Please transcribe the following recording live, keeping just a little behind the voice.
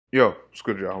Yo, what's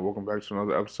good, y'all? Welcome back to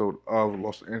another episode of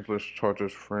Los Angeles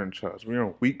Chargers franchise. We're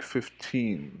on week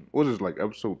 15. What is it, like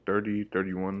episode 30,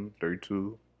 31,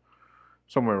 32,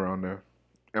 somewhere around there.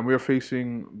 And we are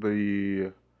facing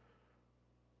the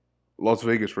Las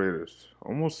Vegas Raiders.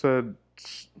 Almost said,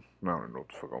 I don't know what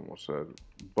the fuck I almost said.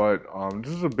 But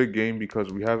this is a big game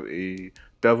because we have a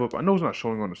dev up. I know it's not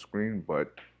showing on the screen,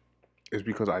 but it's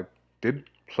because I did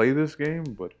play this game,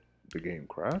 but the game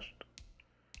crashed.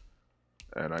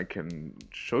 And I can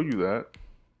show you that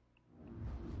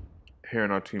here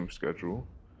in our team schedule.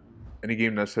 Any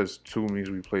game that says two means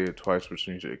we play it twice, which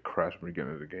means it crashed in the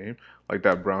beginning of the game. Like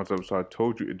that Browns episode, I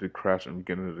told you it did crash in the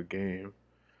beginning of the game,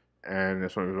 and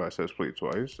that's why I said play it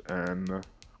twice. And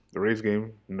the Rays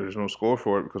game, there's no score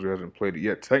for it because we hasn't played it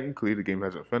yet. Technically, the game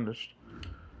hasn't finished.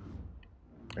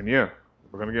 And yeah,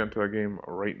 we're gonna get into that game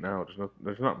right now.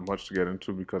 There's not much to get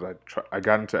into because I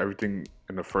got into everything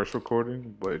in the first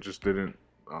recording, but it just didn't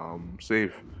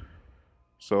save.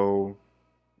 So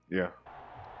yeah,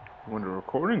 when the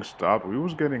recording stopped, we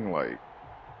was getting like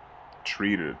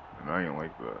treated, and I ain't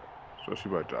like that.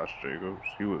 Especially by Josh Jacobs.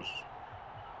 He was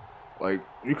like,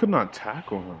 you could not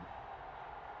tackle him.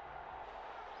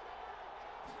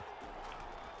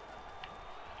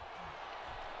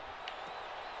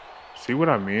 See what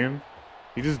I mean?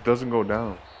 He just doesn't go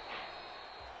down.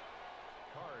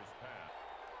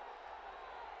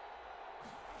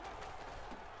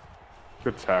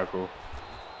 Good tackle.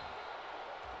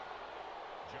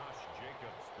 Josh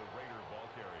Jacobs, the Raider ball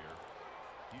carrier.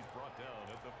 He's brought down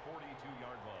at the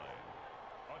 42-yard line.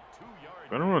 A 2-yard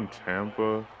Gonna gain run on the Tampa.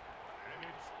 play. And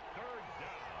it's third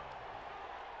down.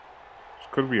 This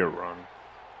could be a run.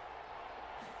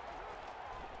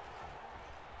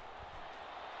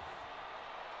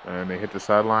 And they hit the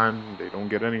sideline. They don't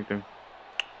get anything.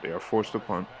 They are forced to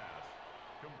punt.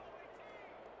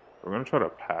 We're gonna try to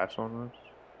pass on this.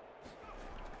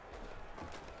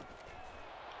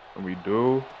 And we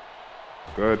do.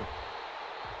 Good.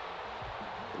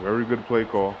 Very good play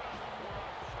call.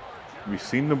 We've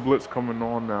seen the blitz coming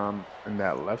on in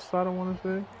that left side, I want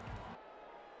to say.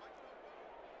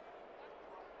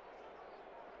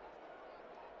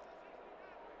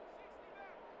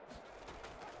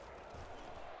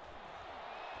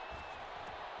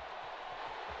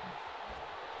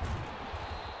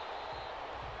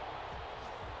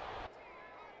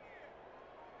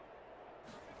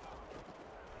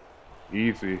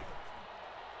 Easy.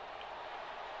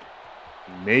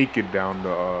 Naked down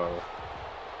the,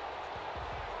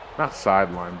 not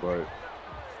sideline, but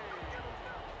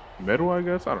middle, I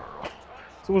guess? I don't know.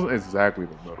 So it wasn't exactly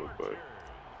the middle, but,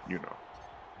 you know.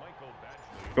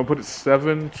 Gonna put it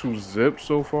 7-0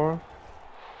 so far.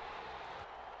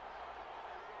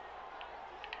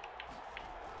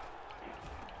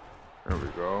 There we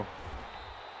go.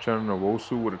 Chandler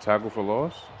Nwosu with a tackle for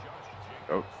loss.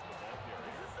 Oh.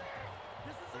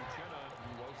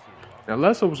 Now,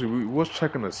 last obviously we was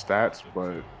checking the stats,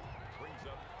 but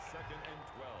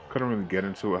couldn't really get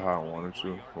into it how I wanted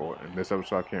to. Well, in this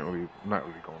episode, I'm not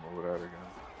really going over that again.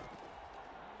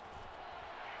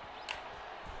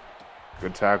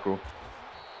 Good tackle.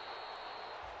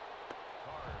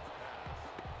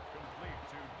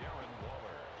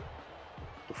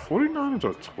 The 49ers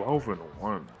are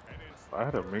 12-1. I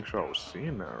had to make sure I was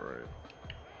seeing that right.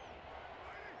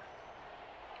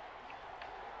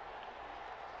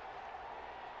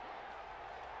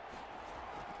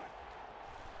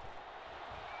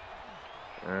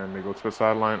 And they go to the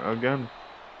sideline again.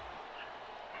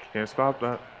 Can't stop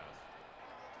that.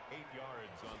 8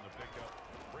 yards on the pickup.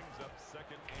 Brings up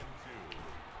 2nd and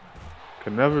 2.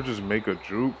 Can never just make a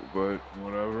juke, but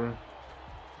whatever.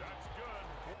 That's good.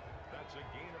 That's a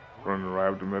gain of 3. Running right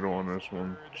up the middle on this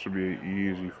one. Should be an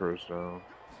easy first down.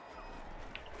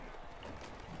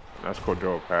 And that's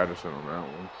Cordell Patterson on that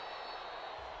one.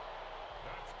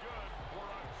 That's good for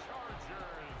a Chargers.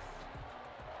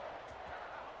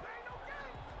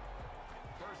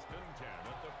 1st and 10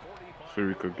 at the 45. See if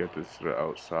we could get this to the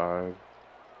outside.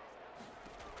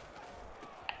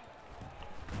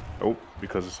 Nope,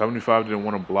 because the 75 didn't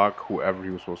want to block whoever he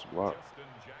was supposed to block.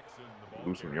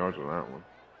 Lose some yards on that one.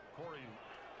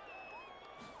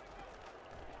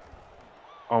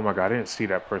 Oh my god, I didn't see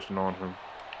that person on him.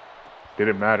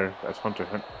 Didn't matter. That's Hunter.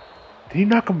 Did he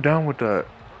knock him down with the...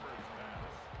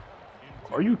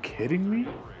 Are you kidding me?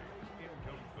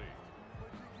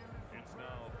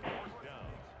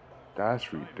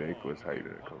 That's ridiculous how you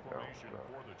didn't come down with that.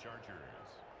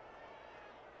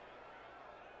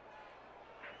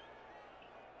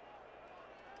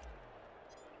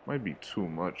 Might be too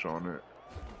much on it.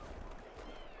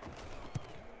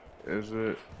 Is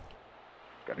it?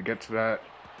 Gotta get to that.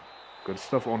 Good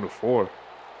stuff on the 4. The Raiders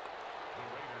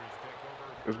take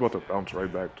over It's about first to bounce and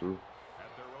right 10 back too. at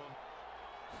their own.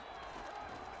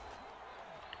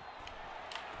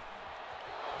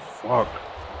 Fuck.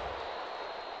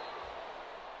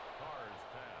 Carr's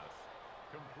pass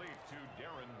complete to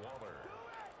Darren Waller.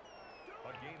 A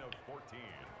gain of 14.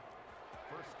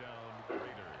 First down, Raiders.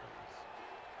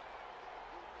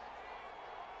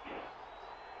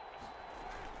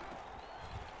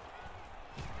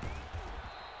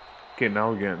 Okay,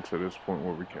 now we're getting to this point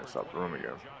where we can't Number stop the run 20,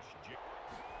 again. Josh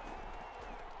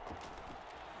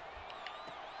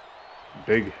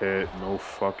Big hit, no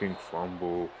fucking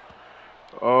fumble.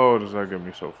 Oh, does that get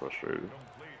me so frustrated?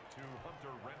 complete to Hunter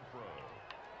Renfro.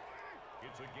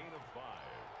 It's a gain of 5.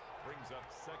 Brings up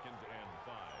second and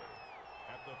 5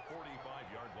 at the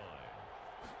 45-yard line.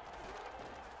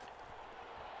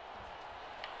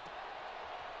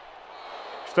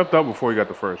 Stepped up before he got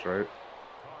the first, right?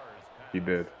 Carr's pass He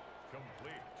did.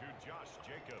 complete to Josh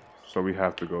Jacobs. So we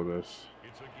have to go this.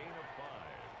 It's a gain of 5.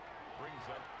 Brings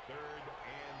up third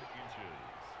and inches.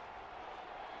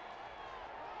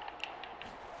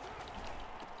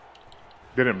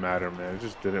 Didn't matter, man. It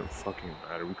just didn't fucking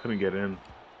matter. We couldn't get in.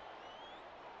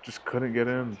 Just couldn't get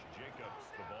in. Josh Jacobs,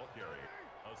 the ball carrier.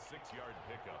 A 6-yard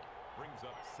pickup. Brings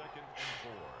up second and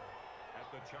 4 at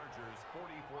the Chargers'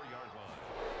 44-yard line.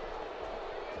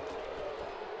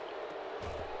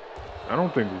 I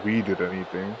don't think we did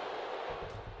anything.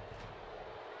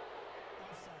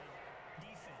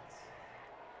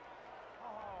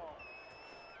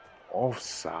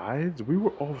 Offsides? We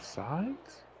were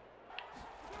offsides?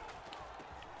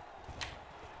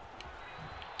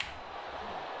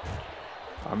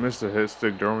 I missed a hit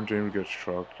stick. Derwin James gets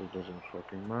trucked. It doesn't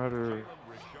fucking matter. Jalen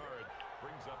Richard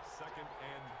brings up second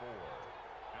and 4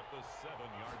 at the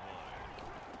 7-yard line.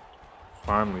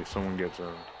 Finally, someone gets in.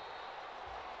 Josh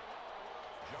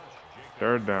Jacobs,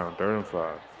 Third down, 3rd and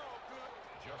 5.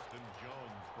 Justin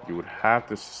Jones You would brought have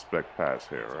to suspect pass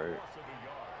here, right? across of the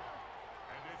yard.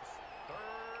 And it's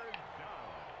third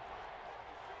down.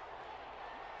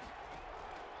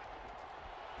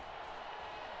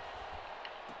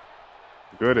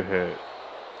 Good hit.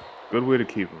 Good way to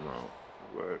keep him out.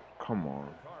 But come on.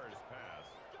 Carr's pass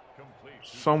complete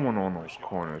to Someone Jalen on those Richard.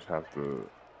 corners have to.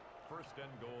 First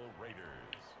and goal, Raiders.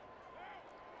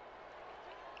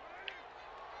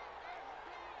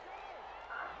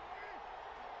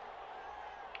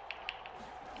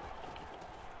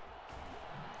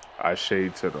 I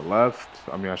shade to the left.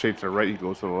 I mean, I shade to the right. He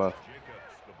goes to the left. Jacobs,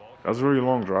 the ball That was a very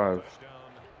long drive. touchdown.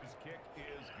 His kick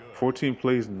is good. 14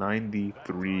 plays,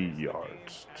 93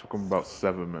 yards. Took him about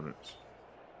 7 minutes.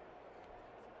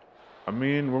 I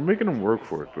mean, we're making him work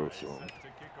for it though, so. Set to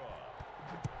kick off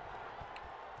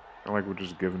Not like we're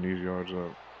just giving these yards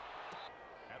up.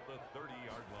 at the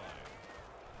 30-yard line.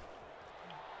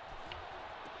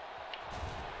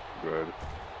 Good.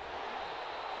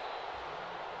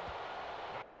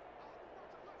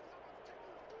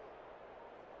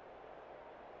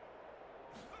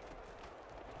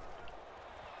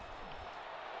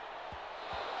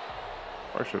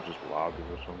 I should just lob it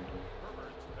or something.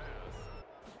 Herbert's pass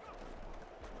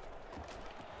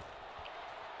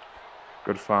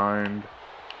Good find.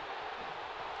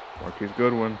 Marquise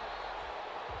Goodwin.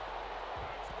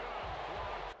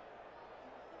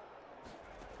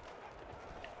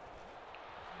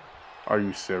 Are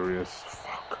you serious?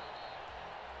 Fuck.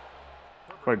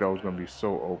 I feel like that was gonna be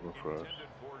so open for us. intended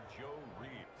for Joe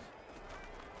Reed.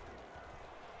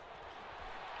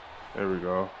 There we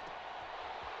go.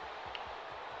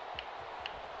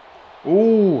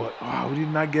 Ooh, wow, we did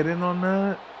not get in on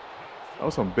that. That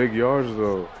was some big yards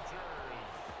though.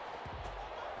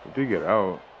 We did get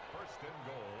out. First and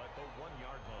goal at the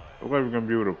 1-yard line. Looks like we're gonna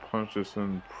be able to punch this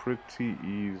in pretty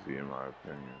easy, in my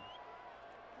opinion.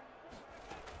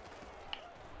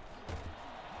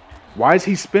 Why is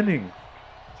he spinning?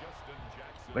 Justin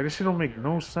Jackson. Like, this shit don't make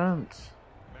no sense.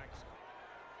 Max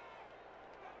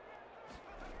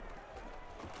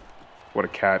What a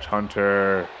catch,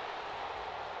 Hunter.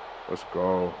 Let's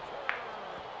go.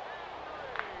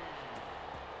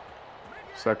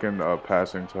 Second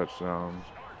passing touchdown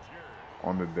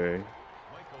on the day.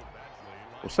 Michael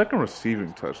Badgley. Well, second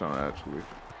receiving touchdown, actually.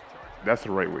 That's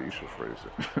the right way you should phrase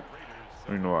it. I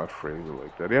don't know how I phrase it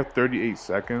like that. They have 38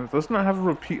 seconds. Let's not have a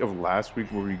repeat of last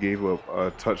week where we gave up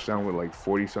a touchdown with like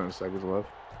 40-something seconds left.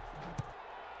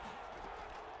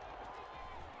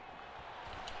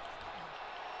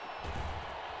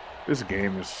 This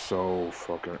game is so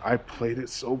fucking... I played it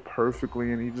so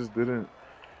perfectly and he just didn't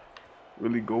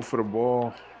really go for the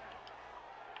ball.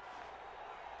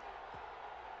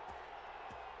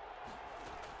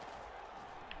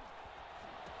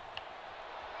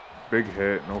 Big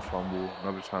hit, no fumble,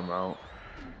 another timeout.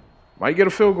 Might get a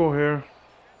field goal here.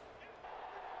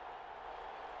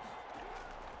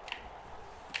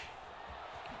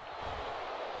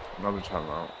 Another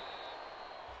timeout.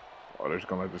 Oh, they're just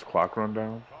gonna let this clock run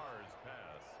down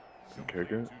and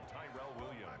kick it. A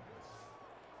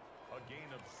gain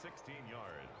of 16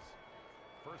 yards.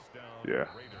 First down, Yeah.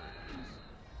 Raiders.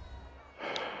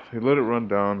 They let it run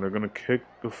down. They're gonna kick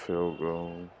the field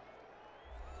goal.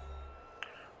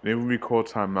 Even when we call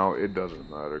timeout, it doesn't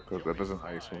matter because that doesn't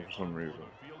ice him for some reason.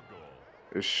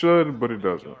 It should, but it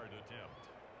doesn't.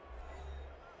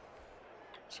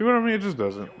 See what I mean? It just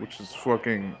doesn't, which is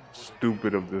fucking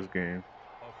stupid of this game.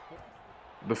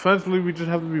 Defensively, we just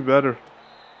have to be better.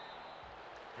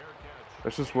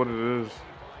 That's just what it is.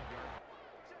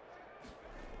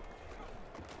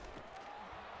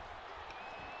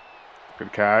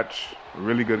 Good catch.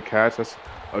 Really good catch. That's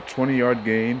a 20-yard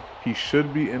gain. He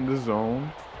should be in the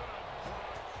zone.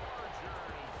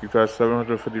 He's got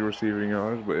 750 receiving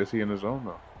yards, but is he in the zone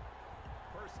though?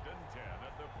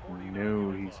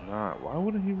 No, he's not. Why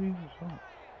wouldn't he be in the zone?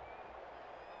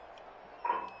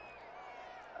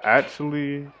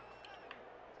 Actually,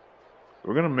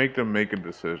 we're gonna make them make a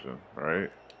decision, right?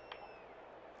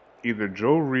 Either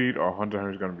Joe Reed or Hunter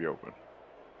Henry's gonna be open.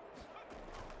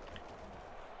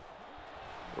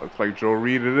 Looks like Joe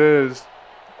Reed it is.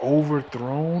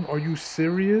 Overthrown? Are you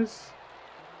serious?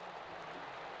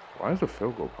 Why is the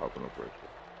field goal popping up right there?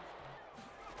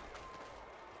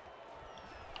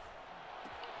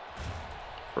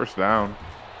 First down.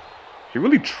 He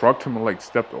really trucked him and like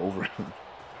stepped over him.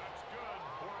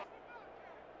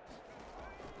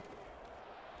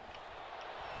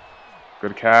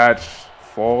 Good catch.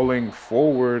 Falling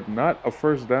forward. Not a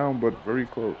first down, but very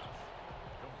close.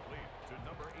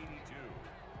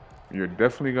 You're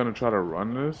definitely going to try to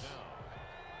run this.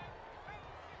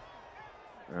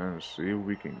 And see if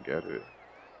we can get it.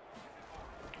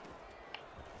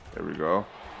 There we go.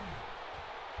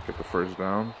 Get the first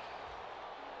down.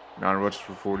 9 rushes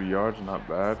for 40 yards. Not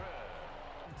bad.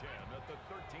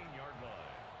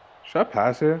 Should I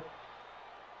pass here?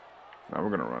 No, we're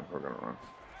going to run. We're going to run.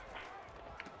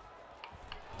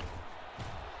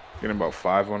 Getting about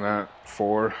 5 on that.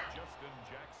 4.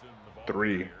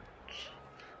 3.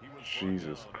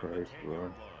 Jesus Christ,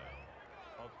 bro.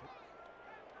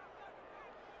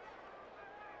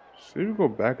 See if we go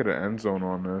back of the end zone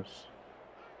on this.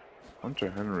 Hunter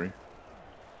Henry.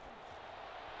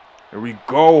 Here we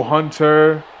go,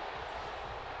 Hunter.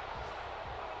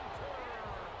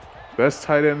 Best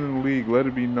tight end in the league. Let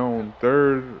it be known.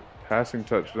 3rd passing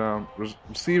touchdown.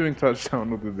 Receiving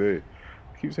touchdown of the day.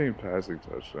 I keep saying passing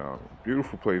touchdown.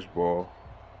 Beautiful place ball.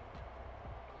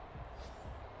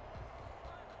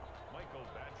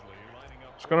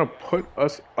 It's going to put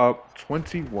us up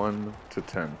 21-10.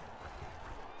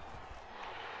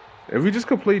 If we just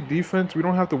could play defense, we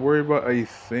don't have to worry about a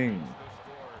thing.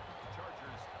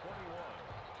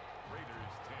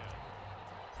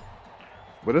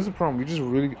 But that's the problem. We just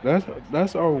really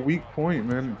that's our weak point,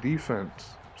 man.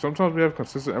 Defense. Sometimes we have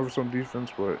consistent efforts on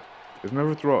defense, but it's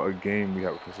never throughout a game we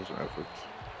have consistent efforts.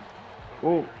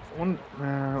 Well,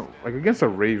 like against the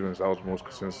Ravens, that was the most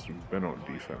consistent we've been on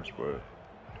defense, but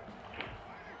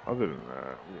other than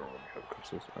that, we don't really have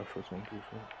consistent efforts on defense.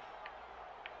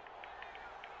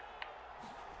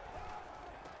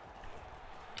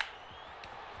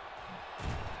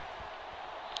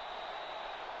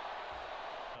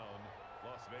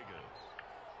 Las Vegas.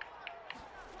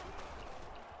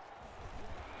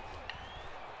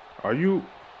 Are you?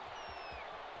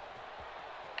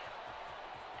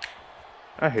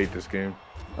 I hate this game.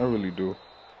 I really do.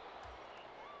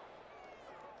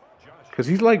 Because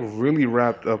he's like really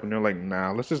wrapped up and they're like,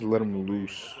 nah, let's just let him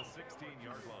loose. A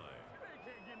 16-yard line.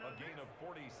 A gain of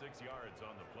 46 yards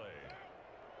on the play.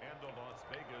 And a Las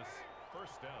Vegas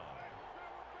first down.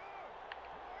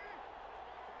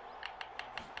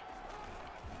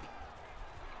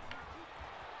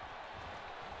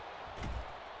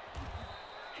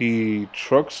 He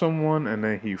trucks someone and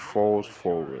then he falls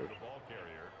forward.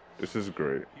 This is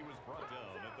great. He was brought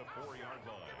down at the 4-yard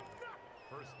line.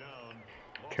 First down.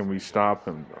 Can we stop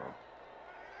him though?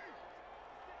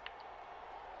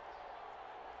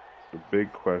 The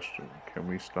big question. Can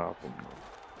we stop him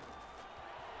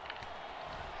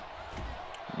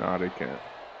though? Nah, they can't.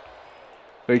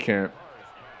 They can't.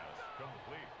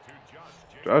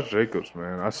 Josh Jacobs,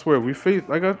 man. I swear, we face,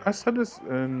 like I said this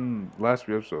in last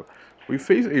week's episode, we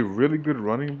face a really good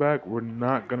running back. We're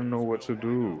not going to know what to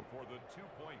do.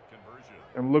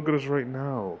 And look at us right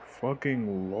now.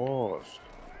 Fucking lost.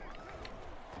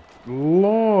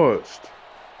 Lost. The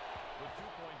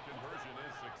 2-point conversion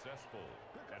is successful.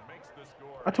 And makes the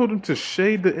score I told him to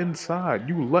shade the inside.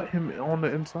 You let him on the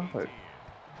 18. inside.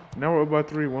 Now we're up by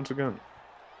 3 once again.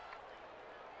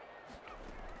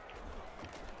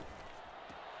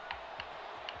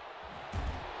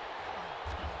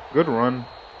 Good run.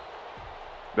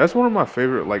 That's one of my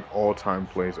favorite like all-time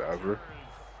plays ever.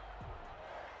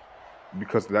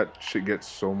 Because that shit gets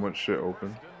so much shit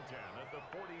open. First and 10 at the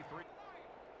 43.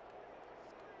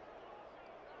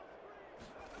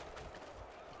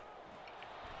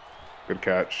 Good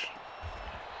catch.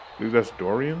 Dude, that's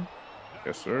Dorian?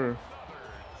 Yes, sir. Another I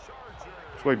Charger.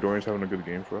 feel like Dorian's having a good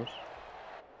game for us.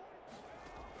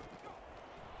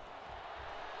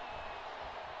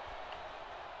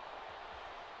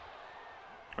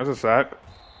 That's a sack.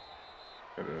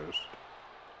 It is.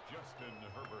 Justin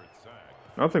Herbert sack.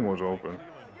 Nothing was By open. Cleveland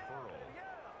Ferrell.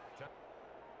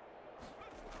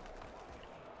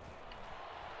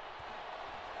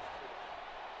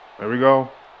 There we go.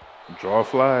 Draw a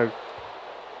flag.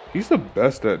 He's the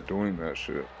best at doing that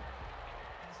shit.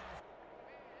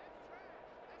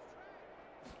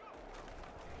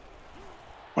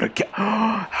 What a catch.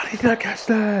 How did he not catch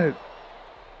that?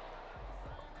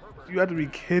 You had to be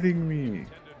kidding me.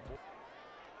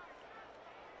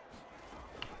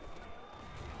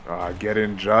 Get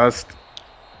in just.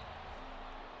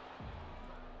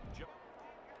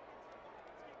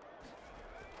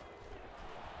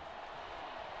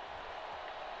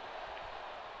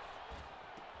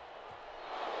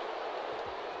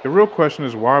 The real question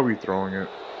is, why are we throwing it?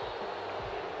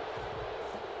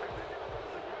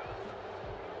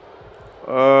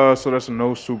 So that's a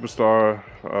no superstar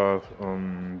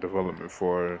development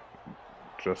for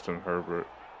Justin Herbert.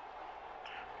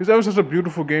 Because that was such a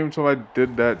beautiful game until I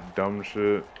did that dumb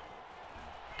shit.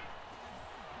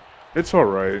 It's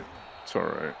alright. It's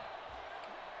alright.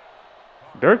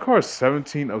 Derek Carr is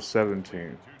 17 of 17. To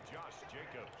Josh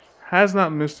Jacobs. Has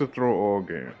not missed a throw all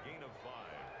game. A gain of 5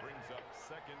 brings up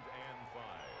second and 5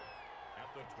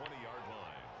 at the 20-yard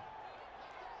line.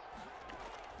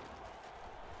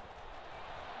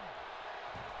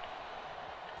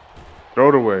 Throw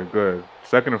it away. Good.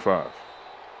 Second and 5.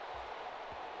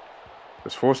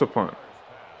 Let's force a punt. Pass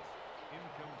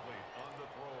incomplete on the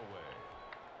throwaway.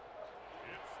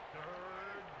 It's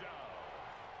third down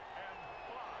and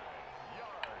 5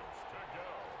 yards to go.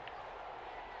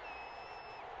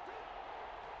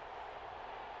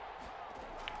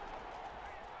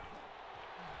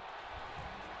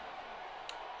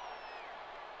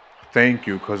 Thank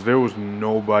you, because there was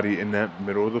nobody in that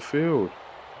middle of the field.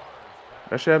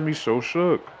 That shit had me so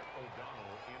shook.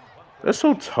 O'Donnell in punt That's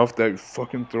so tough that you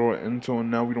fucking throw it into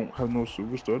and now we don't have no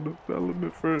superstar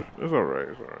development first. It's alright,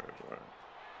 it's alright, it's alright.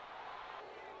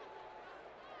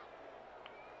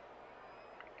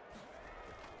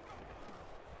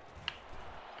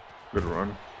 Good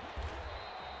run.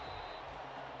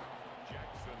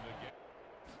 Jackson again.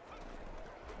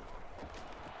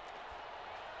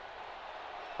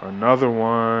 Another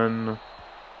one.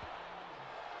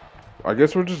 I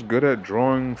guess we're just good at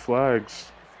drawing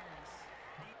flags.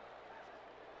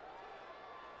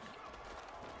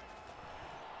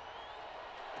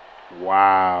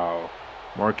 Wow.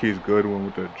 Marquise Goodwin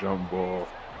with the jump ball.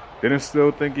 Didn't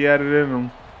still think he had it in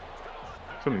him.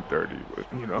 It's only 30, but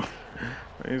you know.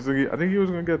 I think he was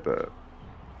gonna get that.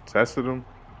 Tested him.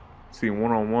 See him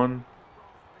one-on-one.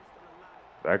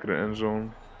 Back of the end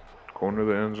zone. Corner of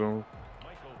the end zone.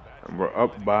 Michael And we're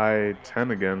up by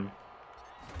 10 again.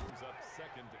 brings up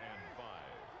second and 5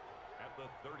 at the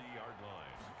 30-yard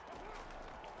line.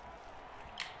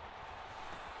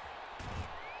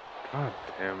 God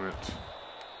damn it.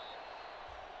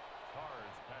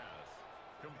 Carr's pass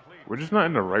complete. We're just not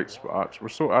in the right spots. We're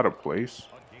so out of place.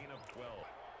 A gain of 12.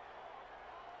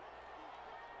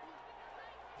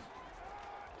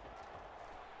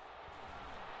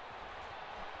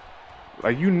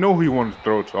 Like, you know who he wanted to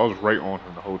throw to. I was right on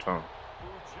him the whole time.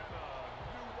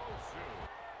 Uchenna Nwosu.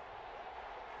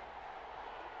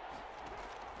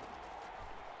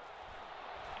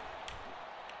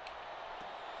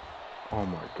 Oh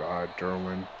my God,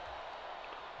 Derwin.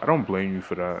 I don't blame you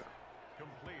for that.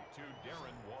 Complete to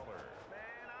Darren Waller.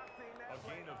 A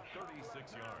gain of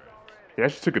 36 yards. He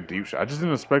actually took a deep shot. I just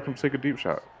didn't expect him to take a deep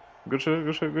shot. Good shit,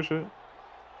 good shit, good shit.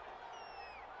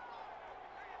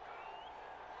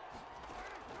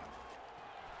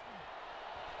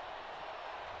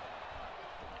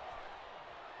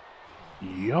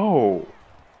 Yo.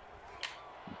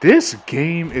 This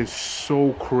game is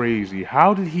so crazy.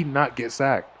 How did he not get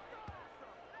sacked?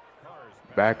 Carr's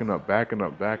pass Backing up, backing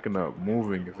up, backing up,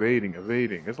 moving, evading,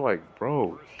 evading. It's like,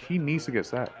 bro, he needs to get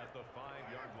sacked. at the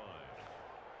 5-yard line.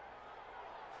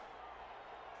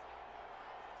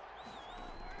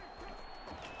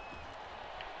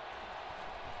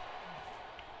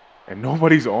 And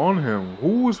nobody's on him.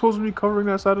 Who was supposed to be covering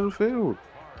that side of the field?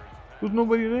 There's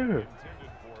nobody there.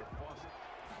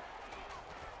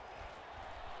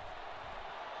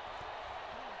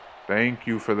 Thank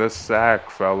you for the sack,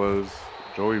 fellas.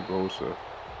 Joey Bosa.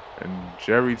 And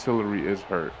Jerry Tillery is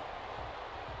hurt.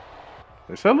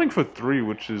 They're settling for 3,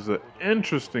 which is an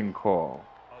interesting call.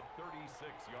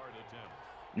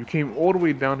 You came all the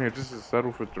way down here just to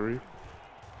settle for 3.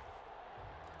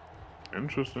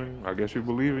 Interesting. I guess you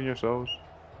believe in yourselves.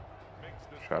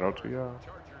 Shout out to y'all.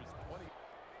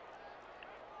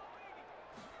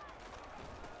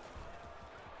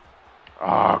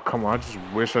 Ah, come on. I just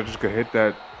wish I just could hit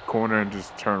that corner and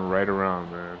just turn right around,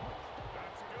 man.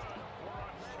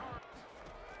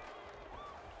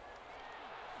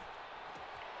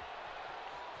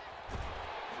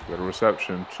 Good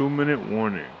reception. 2-minute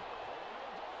warning.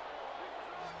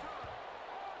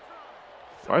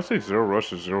 I say 0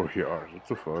 rushes, 0 yards. What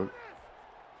the fuck?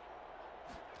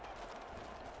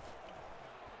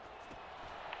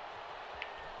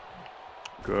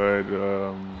 Good,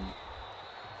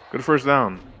 good first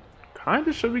down.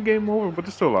 Kinda should be game over, but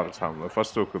there's still a lot of time left. I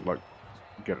still could, like,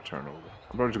 get a turnover.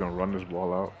 I'm probably just gonna run this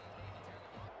ball out.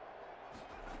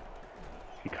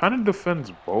 He kind of defends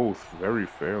both very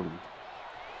fairly.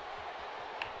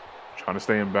 Trying to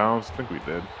stay in bounds. I think we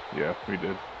did. Yeah, we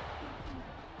did.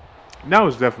 Now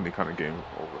it's definitely kind of game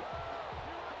over.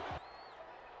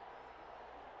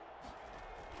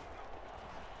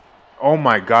 Oh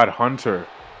my God, Hunter.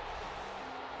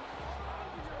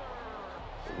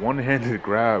 One-handed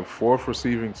grab, 4th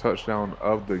receiving touchdown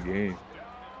of the game.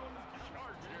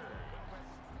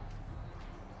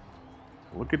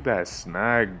 Look at that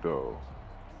snag, though.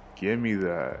 Give me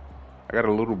that. I got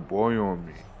a little boy on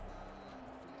me.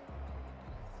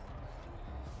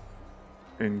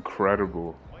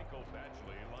 Incredible.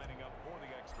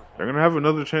 They're going to have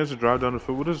another chance to drive down the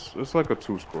field. It's like a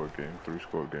 2-score game,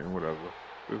 3-score game, whatever.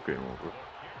 It's game over.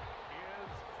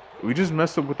 We just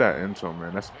messed up with that end zone,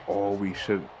 man. That's all we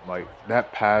should, like,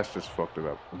 that pass just fucked it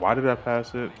up. Why did that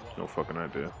pass hit? No fucking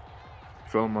idea.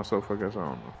 Feeling myself, I guess, I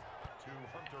don't know.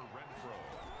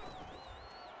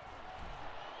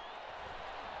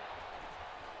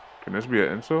 Can this be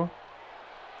an Enzo?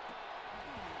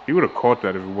 He would have caught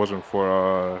that if it wasn't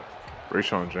for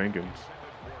Rayshon Jenkins.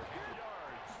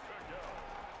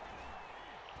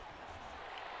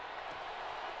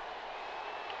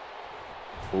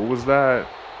 Who was that?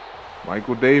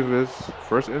 Michael Davis.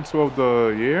 First Enzo of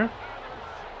the year?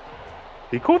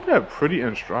 He caught that pretty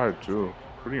in stride, too.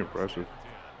 Pretty impressive.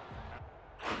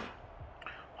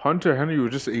 Hunter Henry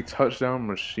was just a touchdown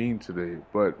machine today.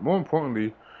 But more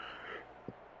importantly,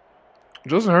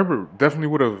 Justin Herbert definitely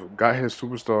would have got his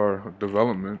superstar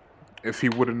development if he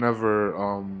would have never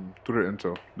threw the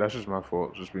intel. That's just my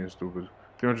fault, just being stupid.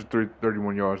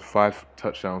 331 yards, 5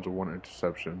 touchdowns, and 1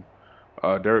 interception.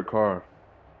 Derek Carr,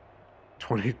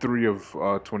 23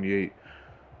 of 28,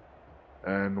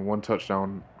 and 1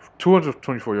 touchdown,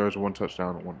 224 yards, 1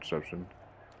 touchdown, and 1 interception.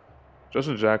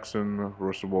 Justin Jackson,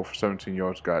 rushed the ball for 17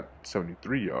 yards, got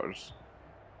 73 yards.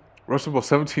 Rushed the ball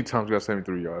 17 times, got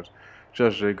 73 yards.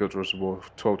 Josh Jacobs rushed the ball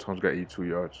 12 times, got 82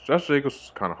 yards. Josh Jacobs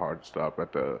was kind of hard to stop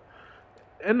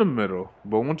in the middle,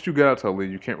 but once you get out to the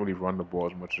lead, you can't really run the ball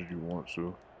as much as you want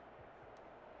to.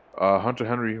 Hunter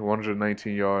Henry,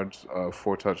 119 yards,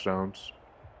 4 touchdowns.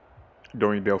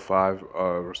 Dorian Dale, 5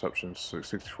 receptions,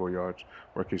 64 yards.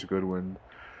 Marquise Goodwin,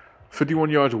 51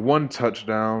 yards, 1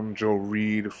 touchdown. Joe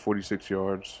Reed, 46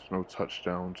 yards, no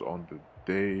touchdowns on the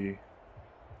day.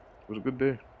 It was a good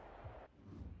day.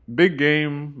 Big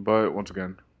game, but once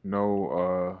again,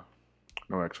 no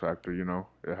X factor. You know,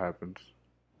 it happens.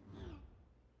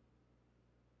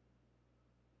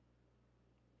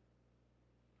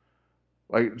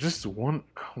 Like just one,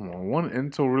 come on, one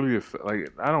intel really.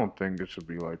 Like I don't think it should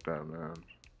be like that, man.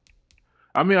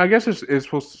 I mean, I guess it's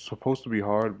supposed to be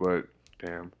hard, but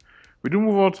damn. We do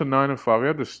move on to 9-5. We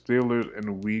have the Steelers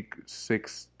in Week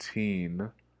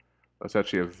 16. Let's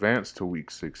actually advance to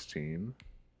Week 16.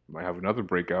 Might have another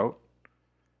breakout.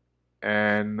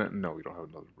 And no, we don't have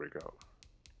another breakout.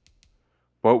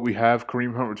 But we have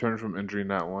Kareem Hunt returning from injury in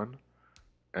that one.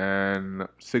 And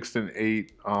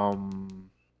 6-8,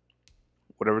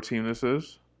 whatever team this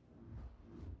is.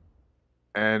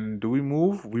 And do we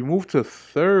move? We move to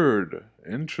 3rd.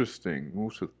 Interesting.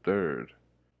 Move to 3rd.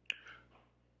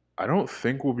 I don't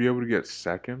think we'll be able to get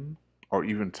 2nd or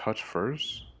even touch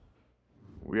 1st.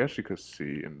 We actually could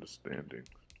see in the standings.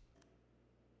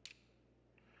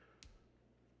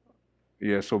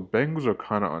 Yeah, so Bengals are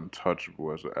kind of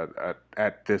untouchable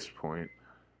at this point.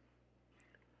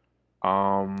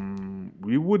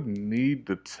 We would need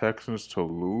the Texans to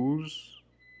lose.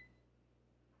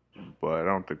 but I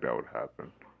don't think that would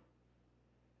happen.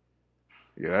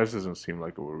 Yeah, that doesn't seem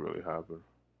like it would really happen.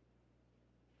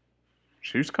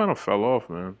 Chiefs kind of fell off,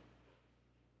 man.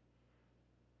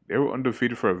 They were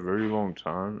undefeated for a very long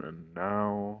time, and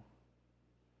now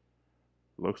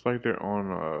looks like they're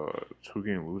on a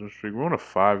 2-game losing streak. We're on a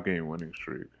 5-game winning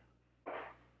streak.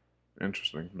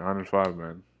 Interesting. 9-5,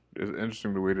 man. It's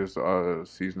interesting the way this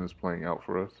season is playing out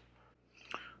for us.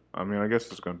 I mean, I guess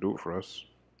it's gonna do it for us.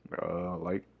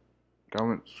 Like,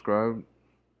 comment, subscribe.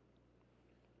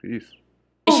 Peace.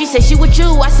 She said she with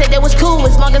you, I said that was cool.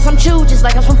 As long as I'm true, just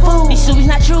like I'm some food. These stories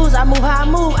not true, I move how I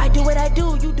move. I do what I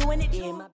do, you doing it too.